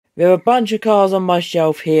There are a bunch of cars on my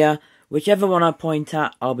shelf here. Whichever one I point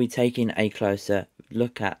at, I'll be taking a closer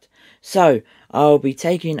look at. So, I'll be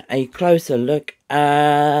taking a closer look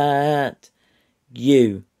at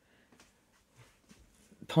you.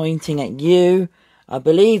 Pointing at you, I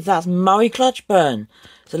believe that's Murray Clutchburn.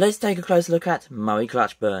 So let's take a closer look at Murray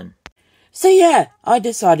Clutchburn. So yeah, I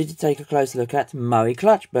decided to take a closer look at Murray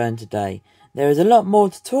Clutchburn today. There is a lot more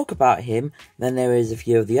to talk about him than there is a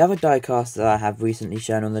few of the other diecasts that I have recently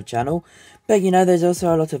shown on the channel. But you know, there's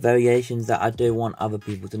also a lot of variations that I do want other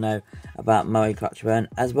people to know about Murray Clutchburn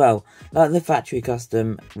as well. Like the factory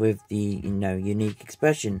custom with the, unique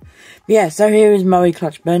expression. But yeah, so here is Murray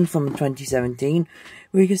Clutchburn from 2017.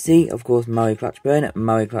 We can see, of course, Murray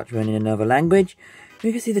Clutchburn in another language.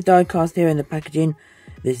 We can see the diecast here in the packaging.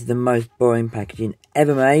 This is the most boring packaging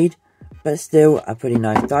ever made, but still a pretty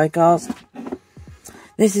nice diecast.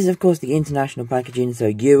 This is, of course, the international packaging, so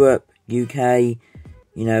Europe, UK,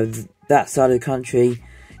 that side of the country.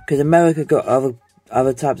 Because America got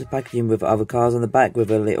other types of packaging with other cars on the back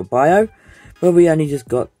with a little bio, but we only just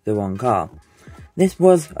got the one car. This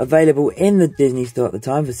was available in the Disney store at the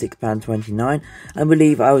time for £6.29. I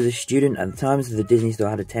believe I was a student at the time, so the Disney store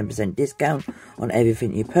had a 10% discount on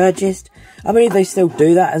everything you purchased. I believe they still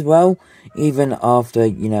do that as well, even after,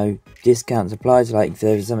 discounts applied. So like if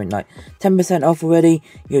there was something like 10% off already,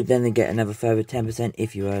 you'd then get another further 10%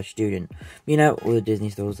 if you were a student. All the Disney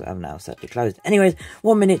stores have now sadly closed. Anyways,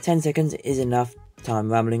 1 minute 10 seconds is enough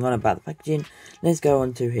time rambling on about the packaging. Let's go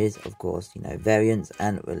on to his, of course, variants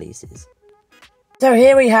and releases. So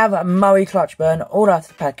here we have Murray Clutchburn, all out of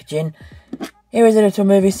the packaging. Here is a little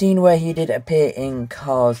movie scene where he did appear in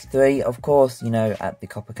Cars 3, of course, at the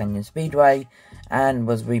Copper Canyon Speedway, and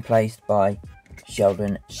was replaced by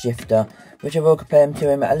Sheldon Shifter, which I will compare him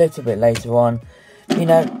to him a little bit later on.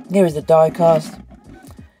 Here is the diecast.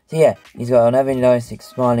 So yeah, he's got an very nice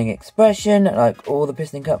smiling expression, like all the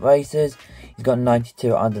Piston Cup racers. He's got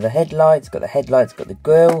 92 under the headlights, got the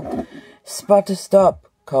grille, Sputter Stop,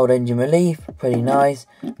 cold engine relief, pretty nice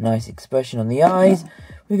expression on the eyes.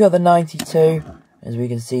 We got the 92, as we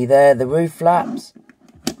can see there, the roof flaps.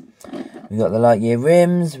 We got the Lightyear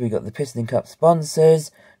rims, we got the Piston Cup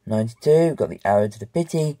sponsors, 92, we've got the arrow to the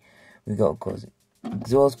pity, we've got, of course,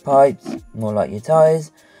 exhaust pipes, more Lightyear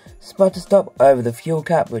tyres, Sputter Stop over the fuel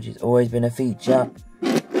cap, which has always been a feature.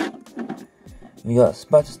 We got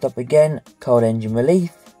Sputter Stop again, cold engine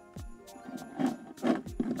relief,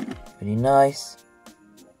 pretty nice.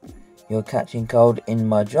 You're catching cold in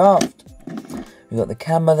my draft. We got the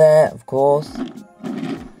camera there, of course.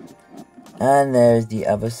 And there's the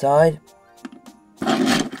other side.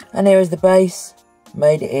 And here is the base.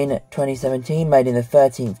 Made in 2017, made in the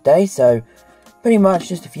 13th day. So, pretty much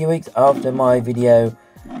just a few weeks after my video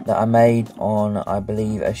that I made on, I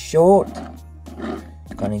believe, a short.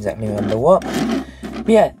 Can't exactly remember what. But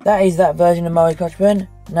yeah, that is that version of Murray Clutchburn.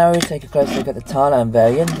 Now we'll take a closer look at the Thailand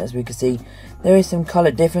variant. As we can see, there is some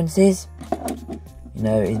colour differences.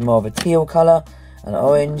 It's more of a teal colour and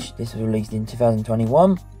orange. This was released in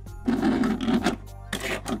 2021.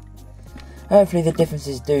 Hopefully the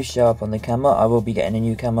differences do show up on the camera. I will be getting a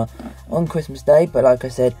new camera on Christmas Day, but like I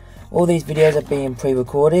said, all these videos are being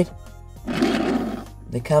pre-recorded.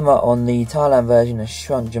 The camera on the Thailand version has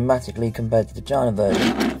shrunk dramatically compared to the China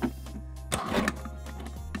version.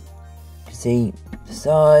 You can see the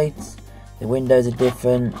sides, the windows are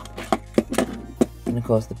different, and of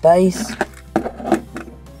course the base.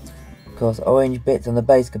 Of course, orange bits on the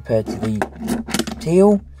base compared to the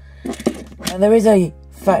teal. And there is a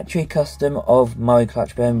factory custom of Murray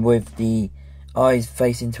Clutchburn with the eyes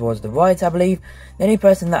facing towards the right, I believe. The only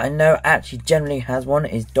person that I know actually generally has one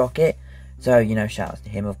is Docket. So, shout outs to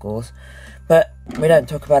him, of course. But we don't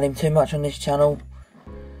talk about him too much on this channel.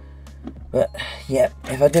 But, yeah,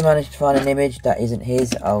 if I do manage to find an image that isn't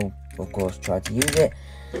his, I'll, of course, try to use it.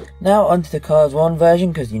 Now, onto the Cars 1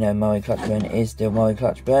 version, because, Murray Clutchburn is still Murray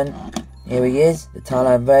Clutchburn. Here he is, the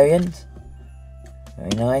Thailand variant.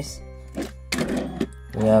 Very nice.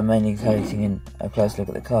 We are mainly taking a close look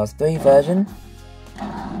at the Cars 3 version.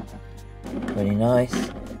 Pretty nice.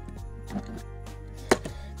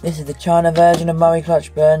 This is the China version of Murray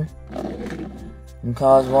Clutchburn from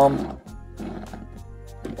Cars 1.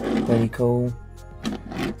 Pretty cool.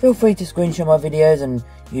 Feel free to screenshot my videos and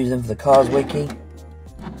use them for the Cars Wiki.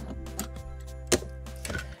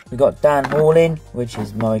 We got Dan Hall-in, which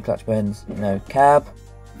is Murray Clutchburn's, cab.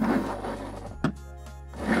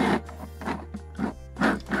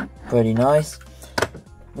 Pretty nice.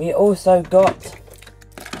 We also got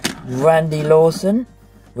Randy Lawson,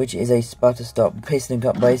 which is a Sputter Stop Piston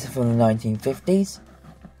Cup racer from the 1950s.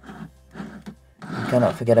 You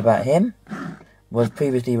cannot forget about him. was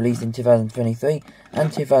previously released in 2023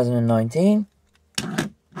 and 2019.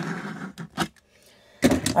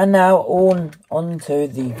 And now on to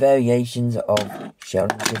the variations of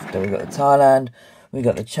Sheldon Shifter. We've got the Thailand, we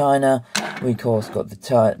got the China, we of course got the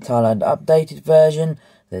Thailand updated version.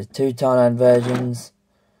 There's 2 Thailand versions.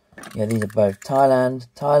 Yeah, these are both Thailand,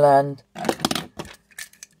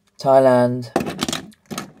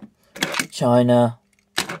 China.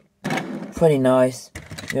 Pretty nice.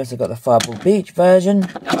 We also got the Fireball Beach version,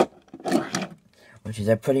 which is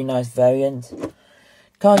a pretty nice variant.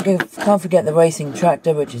 Can't forget the racing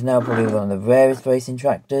tractor, which is now probably one of the rarest racing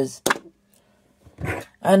tractors.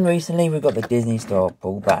 And recently we've got the Disney Store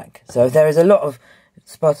pullback. So there is a lot of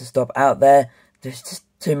Sputter Stop out there. There's just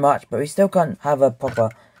too much, but we still can't have a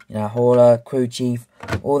proper, hauler, crew chief,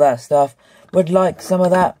 all that stuff. Would like some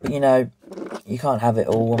of that, but you can't have it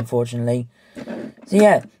all, unfortunately. So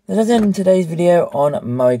yeah, that's it in today's video on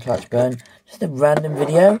Murray Clutchburn. Just a random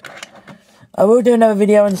video. I will do another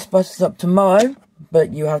video on Sputter Stop tomorrow,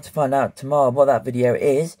 but you have to find out tomorrow what that video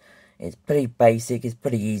is. It's pretty basic, it's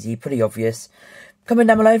pretty easy, pretty obvious. Comment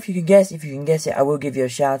down below if you can guess. If you can guess it, I will give you a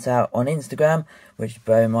shout out on Instagram, which,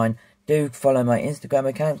 bear in mind, do follow my Instagram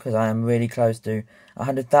account because I am really close to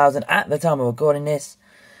 100,000 at the time of recording this.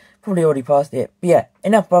 Probably already passed it. But yeah,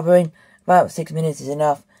 enough bothering. About 6 minutes is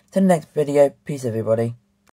enough. Till the next video. Peace, everybody.